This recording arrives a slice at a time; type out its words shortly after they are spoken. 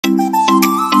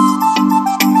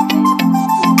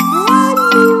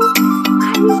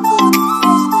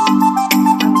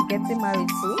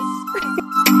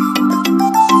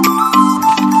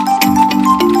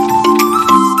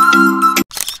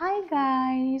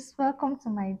guys, welcome to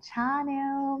my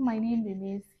channel. My name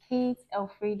is Kate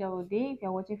Elfrida Odeh. If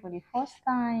you're watching for the first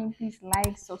time, please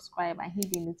like, subscribe, and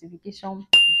hit the notification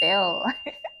bell.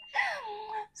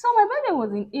 So my birthday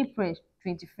was in April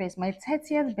 21st, my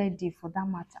 30th birthday for that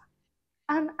matter.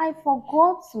 And I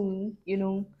forgot to,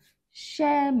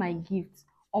 share my gift,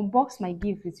 unbox my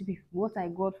gift with you people, what I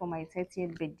got for my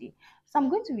 30th birthday. So I'm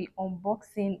going to be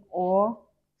unboxing, or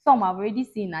some I've already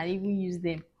seen and even used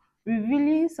them,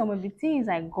 revealing some of the things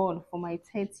I got for my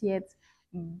 30th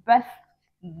birthday.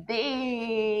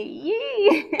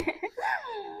 Yay!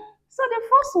 So the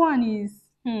first one is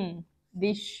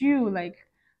the shoe, like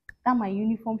that my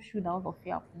uniform shoe that all of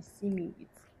you have seen me with.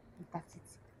 Look at it.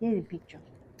 Here's the picture.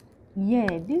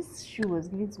 Yeah, this shoe was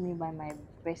given to me by my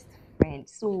best friend.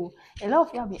 So a lot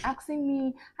of you have been asking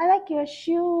me, I like your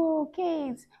shoe,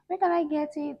 Kate. Where can I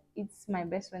get it? It's my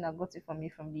best friend that got it for me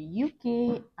from the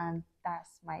UK, and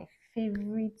that's my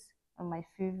favorite and my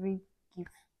favorite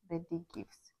gift, birthday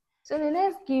gift. So the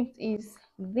next gift is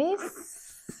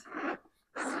this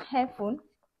headphone.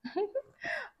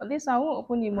 But this one I won't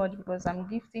open it much because I'm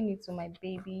gifting it to my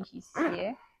baby. He's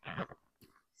here.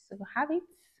 So have it.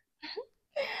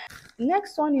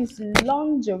 Next one is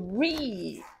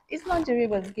lingerie. This lingerie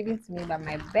was given to me by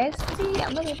my bestie.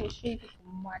 I'm not going to show you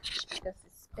people much because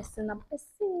it's personal.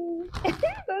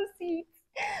 Don't see it.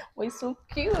 But it's so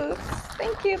cute.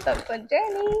 Thank you, Dr.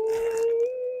 Jenny.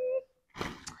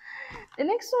 The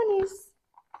next one is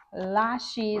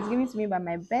lashes, given to me by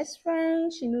my best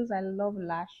friend. She knows I love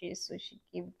lashes, so she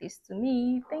gave this to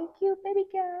me. Thank you, baby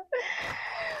girl.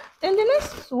 Then the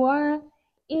next one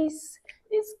is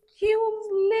this cute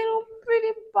little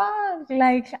pretty bag.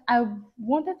 Like I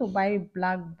wanted to buy a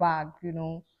black bag,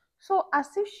 So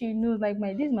as if she knows, like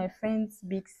this is my friend's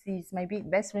big sis, my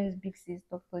big best friend's big sis,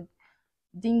 Dr.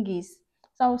 Dingies.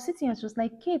 So I was sitting and she was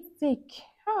like, Kate, take.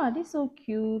 Ah, this is so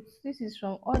cute. This is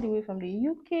from all the way from the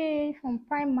UK, from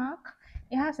Primark.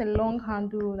 It has a long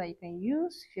handle that you can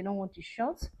use if you don't want it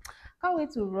short. Can't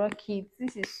wait to rock it.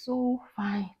 This is so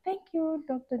fine. Thank you,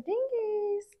 Dr.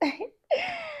 Dingies.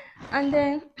 And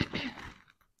then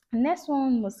next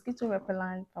one, mosquito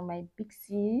repellent from my big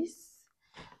sis.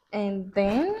 And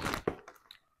then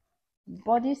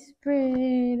body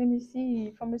spray. Let me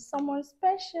see, from a someone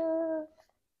special.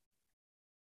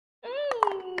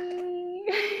 Mm.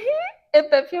 A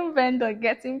perfume vendor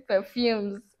getting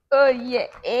perfumes. Oh yeah,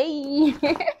 hey.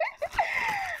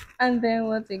 And then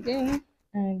what again?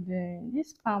 And then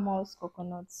this palm oil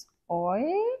coconut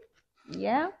oil.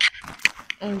 Yeah.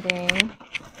 And then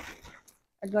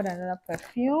I got another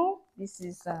perfume. This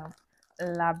is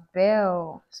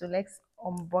Labelle. So let's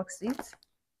unbox it.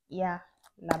 Yeah,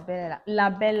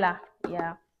 Labella.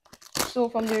 Yeah. So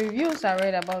from the reviews I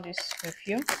read about this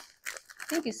perfume, I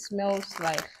think it smells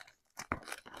like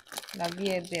La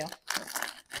Vie Belle.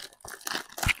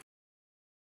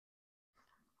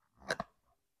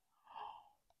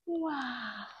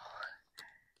 Wow,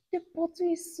 the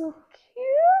bottle is so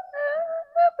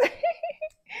cute.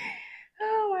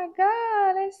 Oh my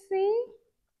god, let's see.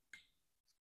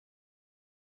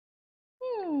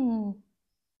 Hmm,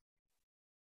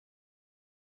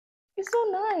 it's so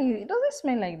nice. It doesn't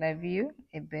smell like La Vie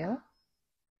Belle.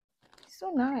 It's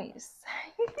so nice.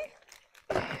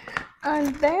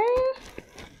 And then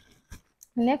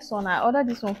next one, I ordered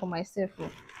this one for myself.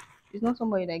 Oh. It's not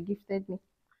somebody that gifted me.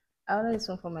 I ordered this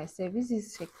one for myself. This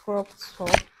is a crop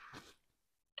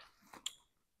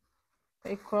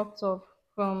top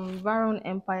from Varon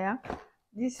Empire.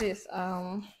 This is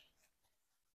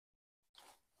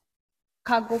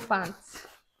cargo pants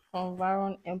from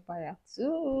Varon Empire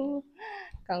too.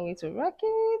 Can't wait to rock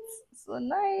it. So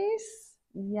nice.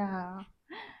 Yeah,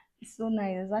 it's so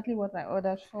nice. Exactly what I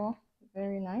ordered for.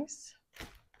 Very nice.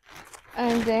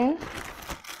 And then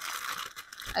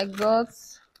I got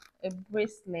a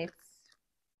bracelet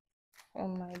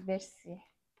from my bestie.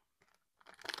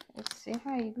 Let's see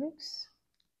how it looks.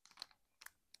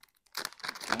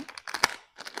 Okay.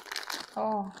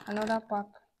 Oh, another pack.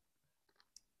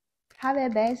 Have a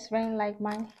best friend like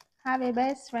mine. Have a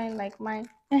best friend like mine.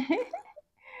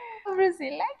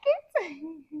 Obviously, like it.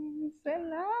 So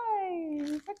nice.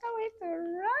 I can't wait to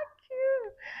rock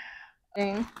you.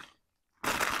 And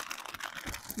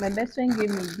my best friend gave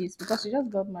me this because she just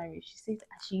got married. She said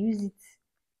I should use it.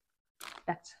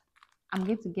 That I'm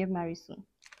going to get married soon.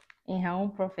 In her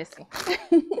own prophecy.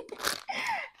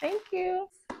 Thank you.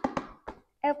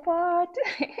 Airport.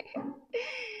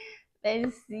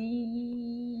 Let's see.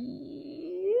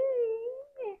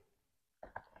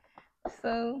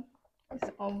 So let's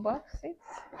unbox it.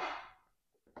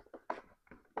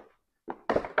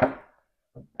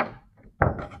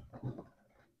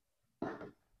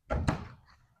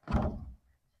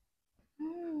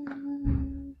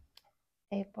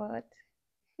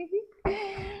 God.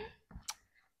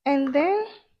 And then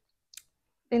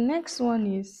the next one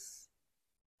is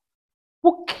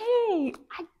bouquet.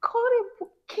 I got a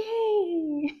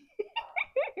bouquet.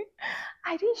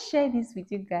 I didn't share this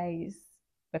with you guys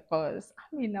because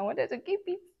I wanted to keep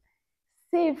it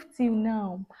safe till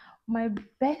now. My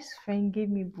best friend gave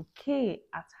me bouquet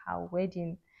at her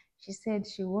wedding. She said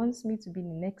she wants me to be the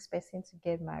next person to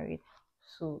get married.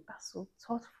 So that's so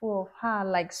thoughtful of her,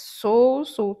 like so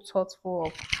thoughtful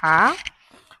of her.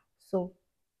 So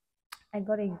I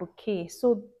got a bouquet.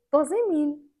 So does it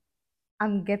mean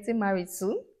I'm getting married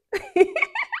soon?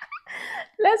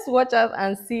 Let's watch out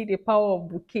and see the power of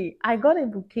bouquet. I got a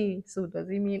bouquet. So does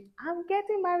it mean I'm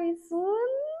getting married soon?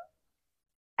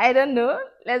 I don't know.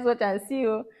 Let's watch and see.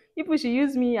 Oh. People should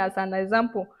use me as an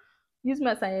example. Use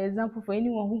me as an example for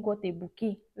anyone who got a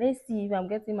bouquet. Let's see if I'm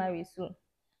getting married soon.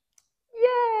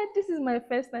 Yeah, this is my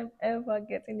first time ever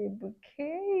getting a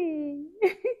bouquet.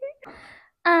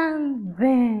 And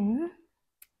then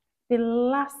the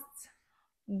last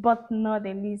but not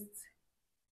the least,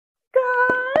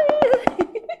 guys,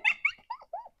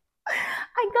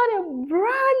 I got a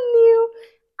brand new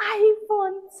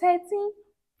iPhone 13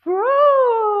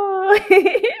 Pro.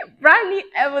 Brand new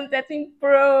iPhone 13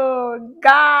 Pro,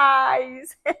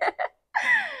 guys.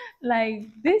 Like,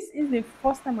 this is the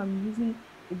first time I'm using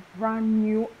a brand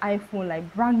new iPhone,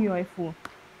 like brand new iPhone.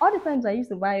 All the times I used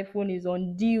to buy iPhone is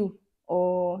on deal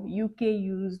or UK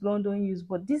use, London use,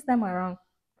 but this time around,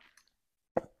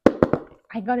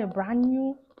 I got a brand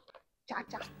new cha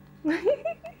cha.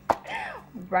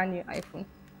 Brand new iPhone.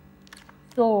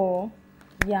 So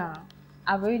yeah,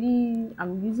 I'm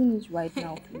using it right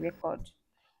now to record.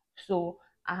 So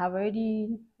I have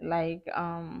already like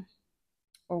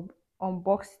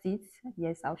unboxed it.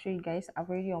 Yes, I'll show you guys. I've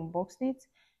already unboxed it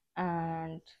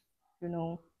and you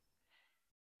know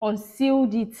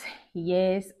unsealed it.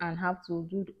 Yes, and have to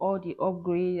do all the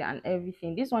upgrade and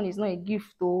everything. This one is not a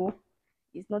gift though.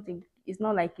 It's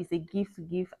not like it's a gift to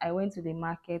give. I went to the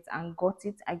market and got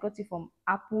it. I got it from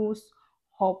Apple's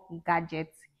Hub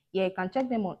Gadgets. Yeah, you can check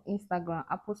them on Instagram,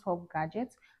 Apple's Hub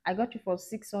Gadgets. I got it for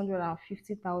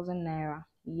 650,000 naira.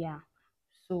 Yeah.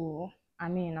 So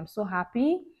I'm so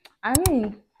happy. I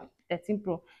mean 13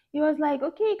 Pro. He was like,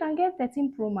 okay, you can get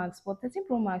 13 Pro Max, but 13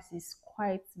 Pro Max is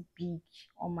quite big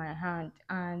on my hand,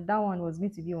 and that one was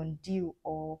going to be on deal,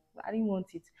 or I didn't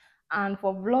want it. And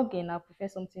for vlogging, I prefer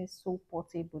something so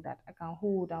portable that I can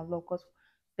hold and vlog. Because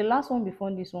the last one before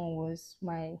this one was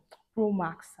my Pro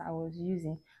Max I was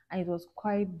using, and it was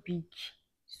quite big.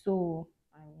 So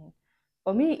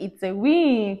for me, it's a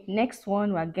win. Next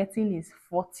one we're getting is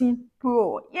 14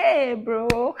 Pro. Yeah,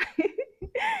 bro.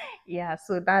 Yeah,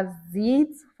 so that's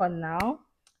it for now.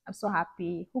 I'm so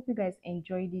happy. Hope you guys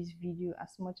enjoyed this video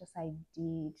as much as I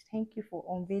did. Thank you for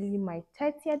unveiling my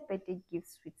 30th birthday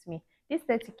gifts with me. This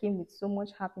 30 came with so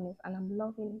much happiness and I'm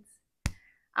loving it.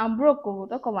 I'm broke. Oh,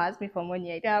 don't come ask me for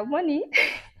money. I don't have money.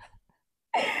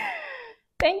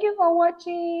 Thank you for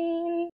watching.